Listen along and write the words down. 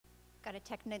Got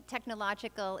a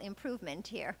technological improvement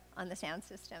here on the sound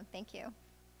system. Thank you.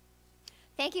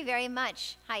 Thank you very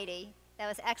much, Heidi. That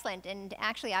was excellent. And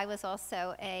actually, I was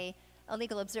also a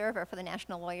legal observer for the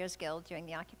National Lawyers Guild during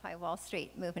the Occupy Wall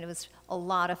Street movement. It was a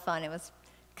lot of fun. It was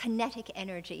kinetic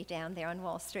energy down there on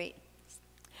Wall Street.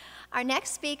 Our next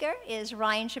speaker is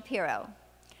Ryan Shapiro.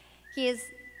 He is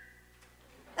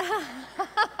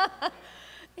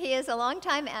he is a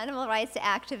longtime animal rights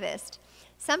activist.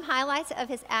 Some highlights of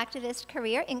his activist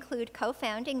career include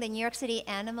co-founding the New York City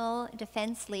Animal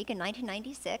Defense League in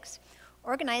 1996,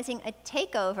 organizing a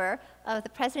takeover of the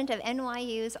president of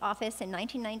NYU's office in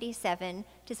 1997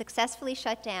 to successfully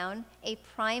shut down a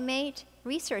primate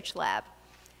research lab.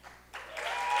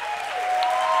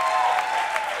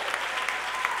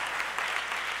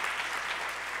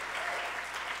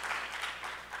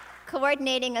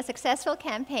 Coordinating a successful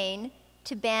campaign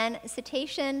to ban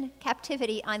cetacean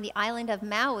captivity on the island of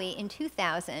Maui in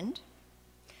 2000,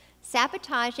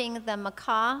 sabotaging the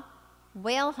macaw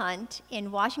whale hunt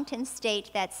in Washington State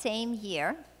that same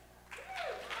year,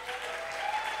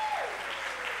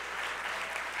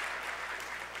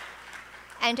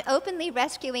 and openly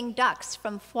rescuing ducks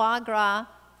from foie gras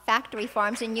factory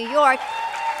farms in New York.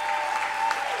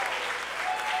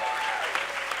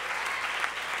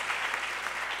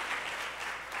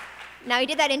 Now, he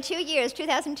did that in 2 years,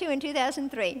 2002 and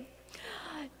 2003.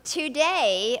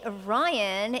 Today,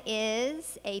 Ryan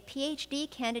is a PhD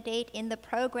candidate in the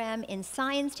program in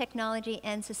Science, Technology,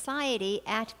 and Society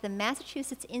at the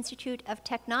Massachusetts Institute of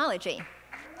Technology.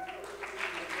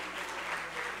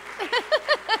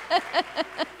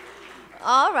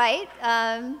 All right.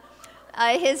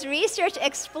 His research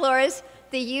explores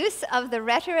the use of the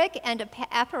rhetoric and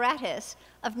apparatus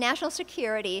of national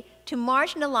security to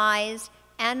marginalize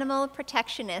animal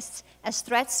protectionists as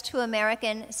threats to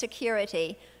American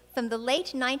security from the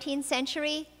late 19th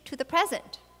century to the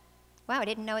present. Wow, I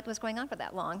didn't know it was going on for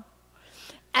that long.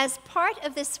 As part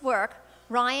of this work,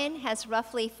 Ryan has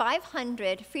roughly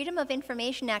 500 Freedom of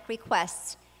Information Act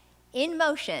requests in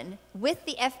motion with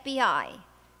the FBI,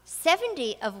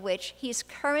 70 of which he's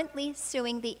currently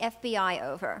suing the FBI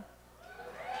over.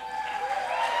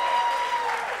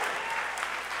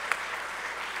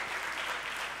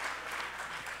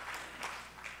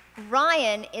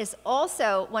 Ryan is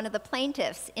also one of the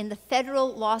plaintiffs in the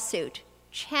federal lawsuit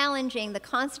challenging the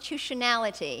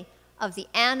constitutionality of the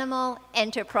Animal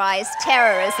Enterprise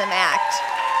Terrorism Act.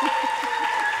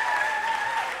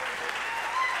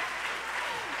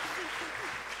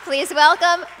 Please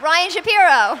welcome Ryan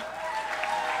Shapiro.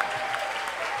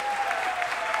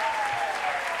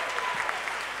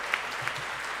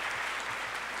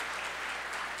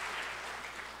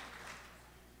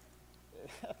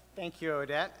 Thank you,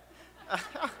 Odette.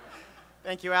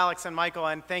 Thank you, Alex and Michael,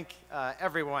 and thank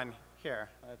everyone here.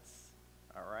 That's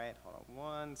all right. Hold on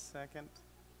 1 second.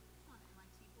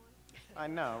 I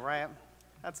know, right?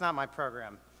 That's not my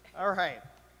program. All right.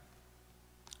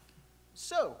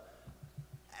 So,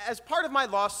 as part of my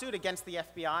lawsuit against the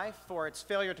FBI for its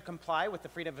failure to comply with the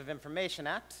Freedom of Information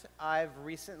Act, I've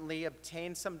recently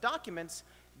obtained some documents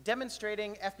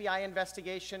demonstrating FBI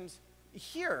investigations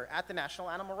here at the National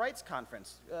Animal Rights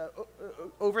Conference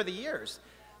over the years.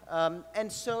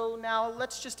 And so now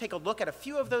let's just take a look at a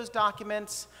few of those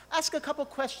documents, ask a couple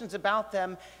questions about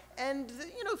them, and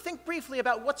think briefly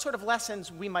about what sort of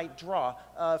lessons we might draw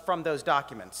from those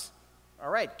documents. All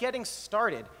right, getting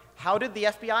started. How did the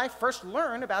FBI first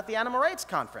learn about the Animal Rights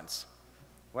Conference?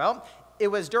 Well, it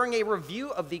was during a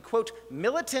review of the, quote,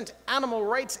 militant animal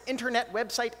rights internet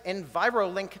website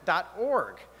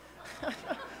envirolink.org.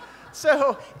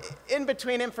 So, in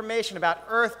between information about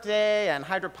Earth Day and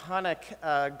hydroponic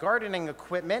gardening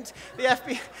equipment, the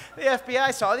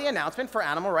FBI saw the announcement for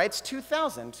Animal Rights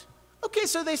 2000. Okay,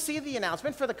 so they see the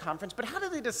announcement for the conference, but how do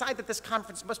they decide that this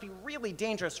conference must be really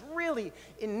dangerous, really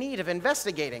in need of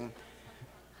investigating?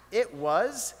 It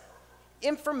was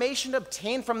information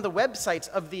obtained from the websites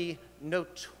of the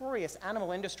notorious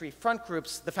animal industry front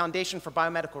groups, the Foundation for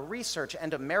Biomedical Research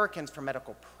and Americans for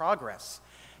Medical Progress.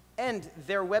 And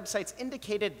their websites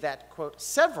indicated that, quote,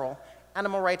 several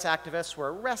animal rights activists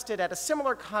were arrested at a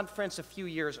similar conference a few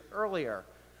years earlier.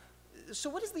 So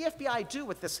what does the FBI do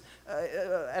with this,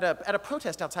 at a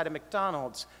protest outside of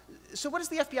McDonald's? So what does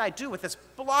the FBI do with this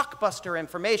blockbuster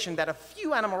information that a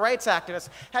few animal rights activists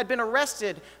had been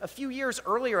arrested a few years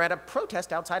earlier at a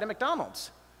protest outside of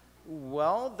McDonald's?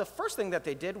 Well, the first thing that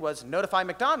they did was notify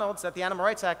McDonald's that the animal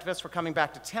rights activists were coming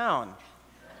back to town.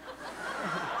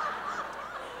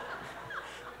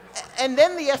 And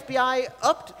then the FBI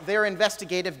upped their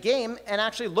investigative game and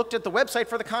actually looked at the website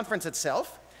for the conference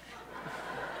itself.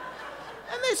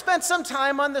 And they spent some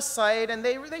time on the site, and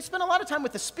they spent a lot of time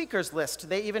with the speakers list.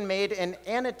 They even made an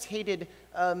annotated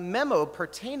memo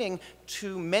pertaining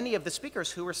to many of the speakers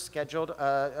who were scheduled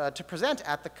to present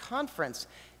at the conference.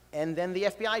 And then the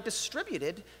FBI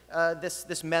distributed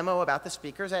this memo about the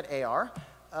speakers at AR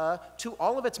to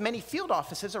all of its many field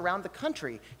offices around the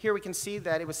country. Here we can see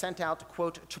that it was sent out,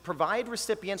 quote, to provide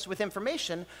recipients with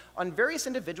information on various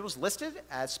individuals listed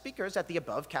as speakers at the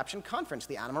above-captioned conference,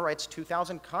 the Animal Rights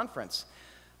 2000 conference.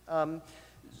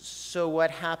 So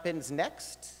what happens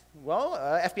next? Well,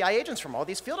 FBI agents from all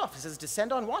these field offices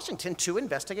descend on Washington to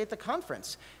investigate the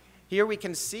conference. Here we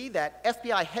can see that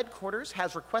FBI headquarters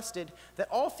has requested that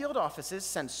all field offices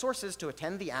send sources to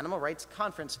attend the Animal Rights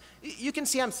Conference. You can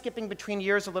see I'm skipping between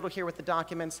years a little here with the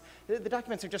documents. The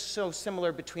documents are just so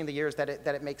similar between the years that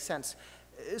it makes sense.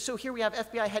 So here we have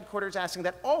FBI headquarters asking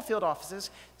that all field offices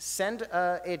send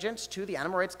agents to the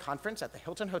Animal Rights Conference at the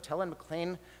Hilton Hotel in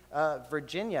McLean,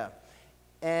 Virginia.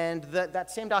 And that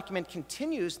same document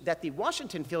continues that the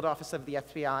Washington field office of the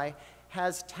FBI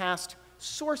has tasked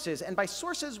sources, and by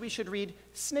sources we should read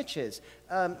snitches.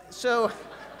 So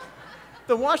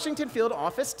the Washington field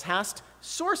office tasked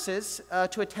sources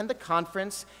to attend the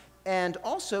conference, and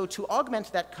also to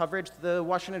augment that coverage, the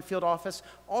Washington field office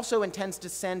also intends to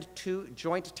send 2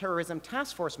 Joint Terrorism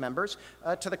Task Force members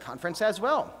to the conference as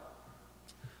well.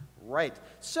 Right.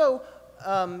 So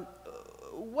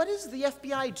what does the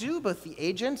FBI do, both the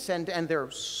agents and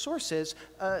their sources,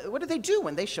 what do they do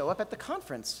when they show up at the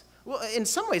conference? Well, in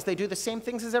some ways, they do the same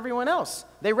things as everyone else.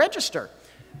 They register.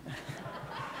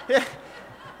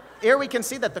 Here we can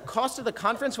see that the cost of the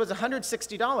conference was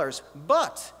 $160,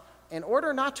 but in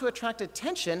order not to attract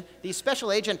attention, the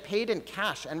special agent paid in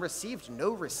cash and received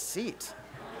no receipt.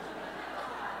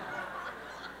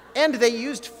 And they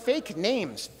used fake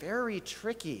names, very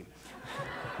tricky.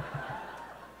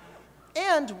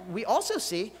 And we also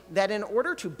see that in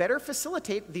order to better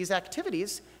facilitate these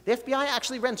activities, the FBI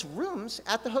actually rents rooms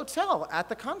at the hotel at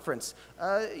the conference,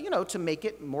 you know, to make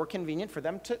it more convenient for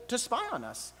them to spy on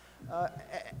us.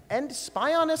 And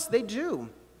spy on us they do.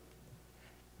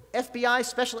 FBI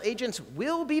special agents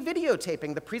will be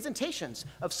videotaping the presentations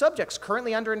of subjects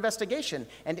currently under investigation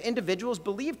and individuals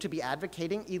believed to be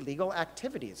advocating illegal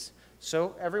activities.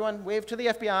 So everyone wave to the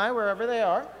FBI wherever they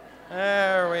are.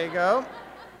 There we go.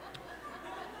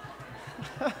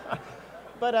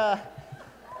 But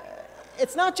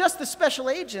it's not just the special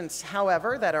agents,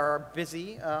 however, that are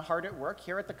busy, hard at work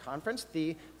here at the conference.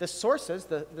 The sources,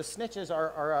 the snitches,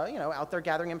 are you know, out there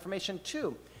gathering information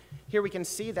too. Here we can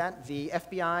see that the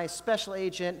FBI special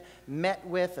agent met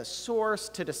with a source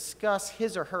to discuss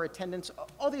his or her attendance.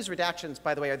 All these redactions,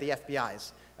 by the way, are the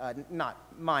FBI's, not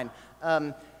mine.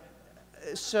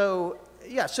 So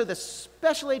the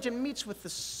special agent meets with the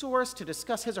source to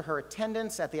discuss his or her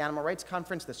attendance at the Animal Rights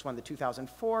Conference, this one, the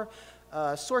 2004.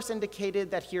 Source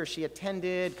indicated that he or she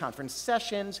attended conference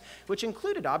sessions, which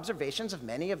included observations of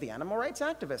many of the animal rights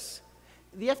activists.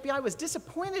 The FBI was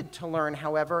disappointed to learn,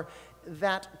 however,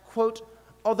 that, quote,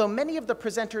 although many of the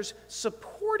presenters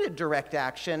supported direct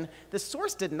action, the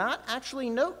source did not actually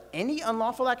note any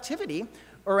unlawful activity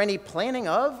or any planning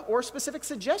of or specific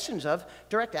suggestions of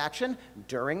direct action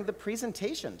during the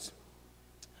presentations.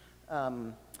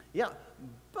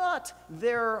 But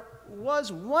there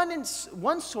was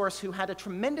one source who had a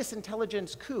tremendous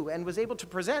intelligence coup and was able to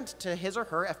present to his or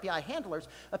her FBI handlers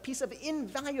a piece of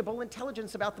invaluable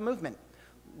intelligence about the movement.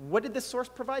 What did this source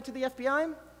provide to the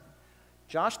FBI?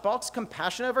 Josh Balk's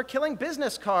Compassion Over Killing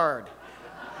business card,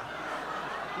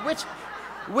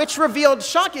 which revealed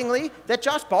shockingly that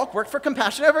Josh Balk worked for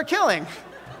Compassion Over Killing.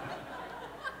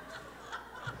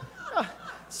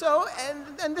 So,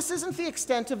 and this isn't the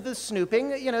extent of the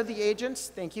snooping. You know, the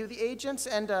agents, thank you, the agents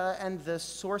and the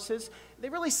sources, they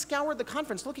really scoured the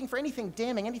conference looking for anything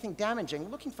damning, anything damaging,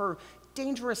 looking for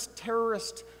dangerous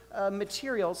terrorist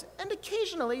materials. And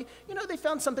occasionally, you know, they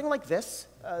found something like this,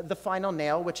 The Final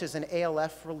Nail, which is an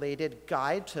ALF-related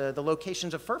guide to the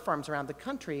locations of fur farms around the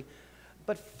country.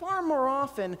 But far more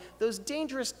often, those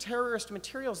dangerous terrorist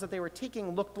materials that they were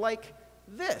taking looked like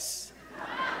this.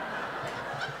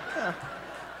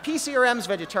 PCRM's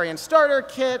Vegetarian Starter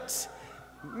Kit,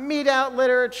 Meat Out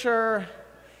literature,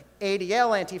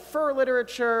 ADL anti-fur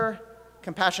literature,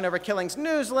 Compassion Over Killing's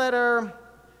newsletter,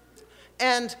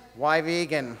 and Why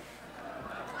Vegan?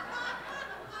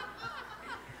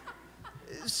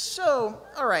 So,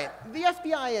 all right, the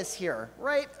FBI is here,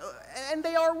 right? And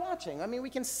they are watching. I mean,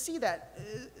 we can see that.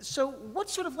 So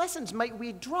what sort of lessons might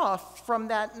we draw from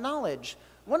that knowledge?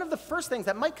 One of the first things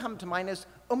that might come to mind is,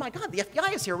 oh my God, the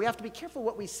FBI is here. We have to be careful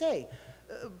what we say.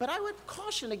 But I would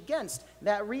caution against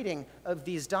that reading of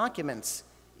these documents.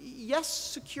 yes,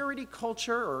 security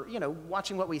culture, or,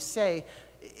 watching what we say,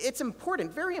 it's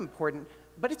important, very important,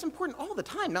 but it's important all the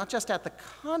time, not just at the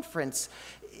conference.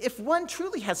 If one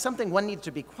truly has something one needs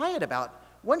to be quiet about,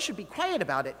 one should be quiet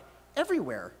about it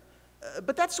everywhere.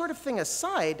 But that sort of thing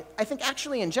aside, I think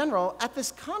actually in general, at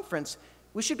this conference,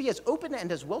 we should be as open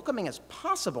and as welcoming as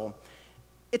possible.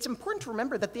 It's important to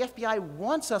remember that the FBI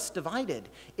wants us divided.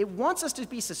 It wants us to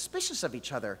be suspicious of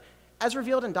each other. As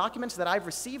revealed in documents that I've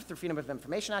received through Freedom of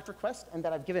Information Act requests and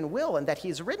that I've given Will and that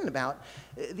he's written about,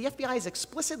 the FBI is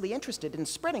explicitly interested in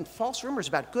spreading false rumors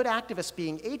about good activists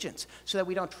being agents so that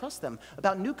we don't trust them,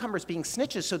 about newcomers being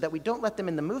snitches so that we don't let them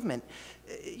in the movement,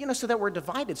 so that we're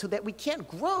divided, so that we can't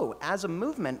grow as a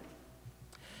movement.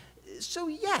 So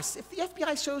yes, if the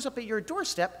FBI shows up at your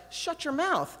doorstep, shut your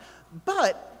mouth.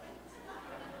 But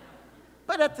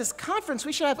at this conference,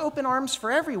 we should have open arms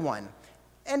for everyone.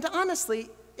 And honestly,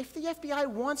 if the FBI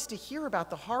wants to hear about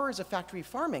the horrors of factory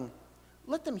farming,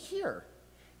 let them hear.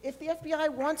 If the FBI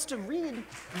wants to read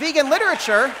vegan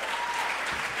literature,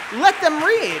 let them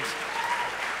read.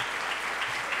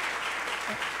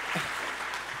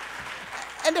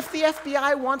 And if the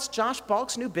FBI wants Josh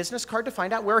Balk's new business card to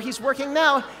find out where he's working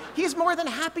now, he's more than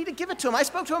happy to give it to him. I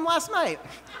spoke to him last night.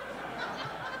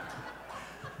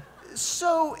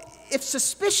 So, if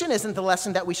suspicion isn't the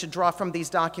lesson that we should draw from these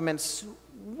documents,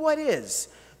 what is?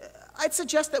 I'd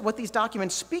suggest that what these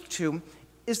documents speak to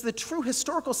is the true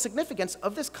historical significance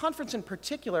of this conference in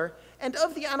particular and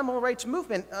of the animal rights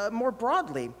movement more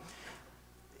broadly.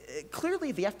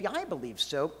 Clearly, the FBI believes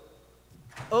so.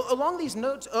 Along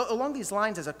these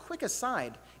lines, as a quick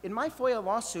aside, in my FOIA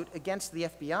lawsuit against the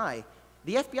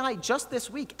FBI just this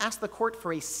week asked the court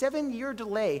for a 7-year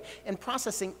delay in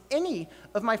processing any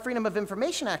of my Freedom of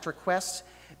Information Act requests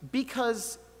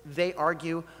because, they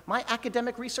argue, my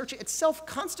academic research itself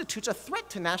constitutes a threat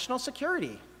to national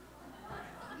security.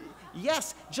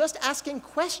 Yes, just asking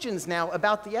questions now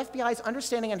about the FBI's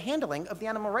understanding and handling of the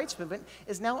animal rights movement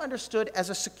is now understood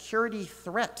as a security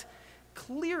threat.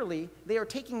 Clearly, they are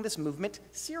taking this movement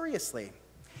seriously.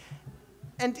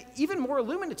 And even more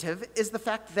illuminative is the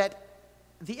fact that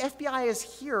the FBI is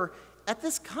here at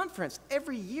this conference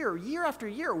every year, year after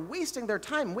year, wasting their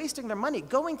time, wasting their money,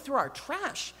 going through our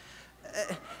trash.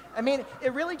 I mean,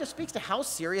 it really just speaks to how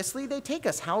seriously they take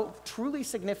us, how truly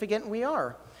significant we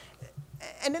are.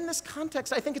 And in this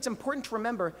context, I think it's important to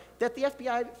remember that the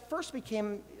FBI first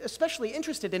became especially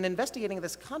interested in investigating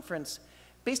this conference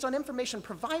based on information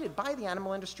provided by the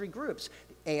animal industry groups,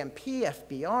 AMP,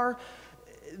 FBR.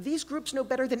 These groups know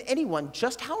better than anyone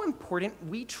just how important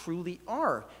we truly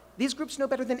are. These groups know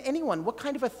better than anyone what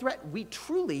kind of a threat we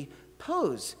truly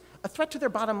pose. A threat to their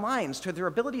bottom lines, to their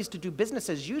abilities to do business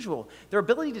as usual, their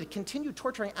ability to continue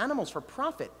torturing animals for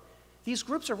profit. These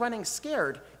groups are running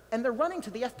scared, and they're running to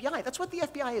the FBI. That's what the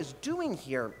FBI is doing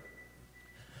here.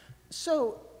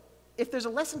 So, if there's a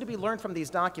lesson to be learned from these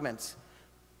documents,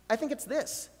 I think it's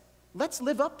this. Let's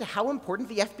live up to how important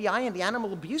the FBI and the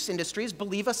animal abuse industries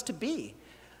believe us to be.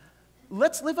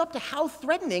 Let's live up to how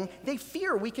threatening they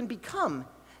fear we can become,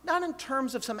 not in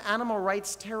terms of some animal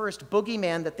rights terrorist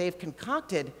boogeyman that they've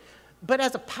concocted, but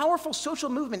as a powerful social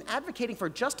movement advocating for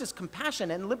justice,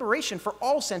 compassion, and liberation for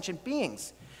all sentient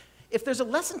beings. If there's a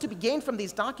lesson to be gained from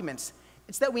these documents,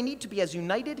 it's that we need to be as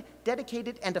united,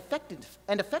 dedicated, and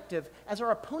effective as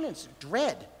our opponents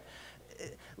dread.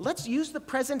 Let's use the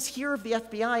presence here of the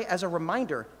FBI as a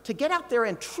reminder to get out there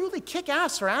and truly kick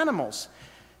ass for animals.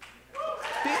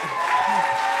 Thanks.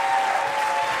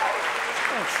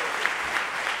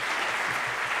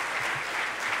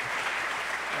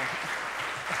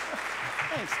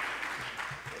 Thanks.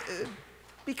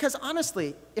 Because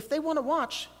honestly, if they want to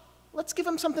watch, let's give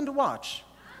them something to watch.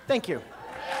 Thank you.